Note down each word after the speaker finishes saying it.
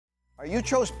You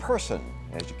chose person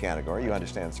as your category. You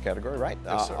understand this category, right?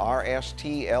 Yes, sir.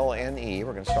 R-S-T-L-N-E.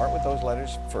 We're going to start with those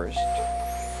letters first.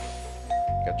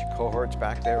 Got your cohorts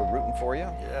back there rooting for you.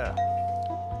 Yeah.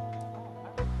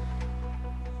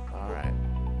 All right.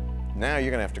 Now you're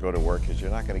going to have to go to work because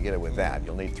you're not going to get it with that.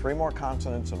 You'll need 3 more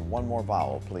consonants and 1 more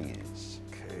vowel, please.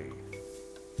 Okay.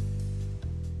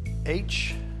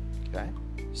 H. Okay.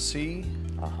 C.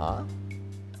 Uh-huh.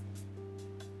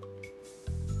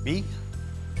 B.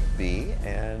 B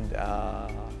and a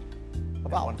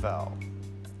vowel. 1 vowel.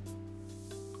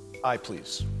 I,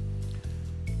 please.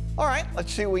 All right,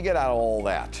 let's see what we get out of all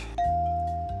that.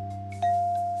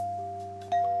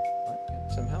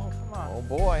 Get some help. Come on. Oh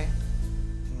boy.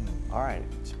 All right,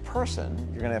 it's person.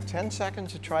 You're gonna have 10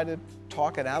 seconds to try to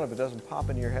talk it out. If it doesn't pop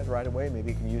into your head right away,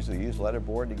 maybe you can use the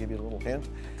letterboard to give you a little hint.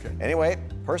 Okay. Anyway,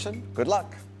 person, good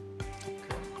luck.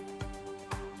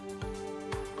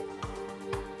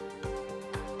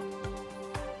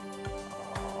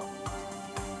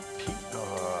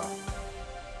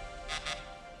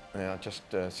 Yeah, just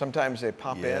sometimes they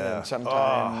pop in,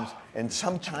 and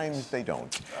sometimes they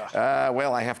don't.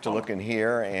 Well, I have to look in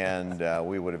here, and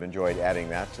we would have enjoyed adding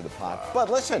that to the pot.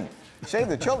 But listen, Save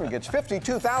the Children gets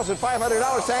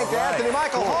 $52,500 thanks to Anthony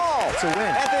Michael Hall. It's a win.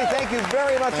 Anthony, thank you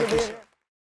very much for being here.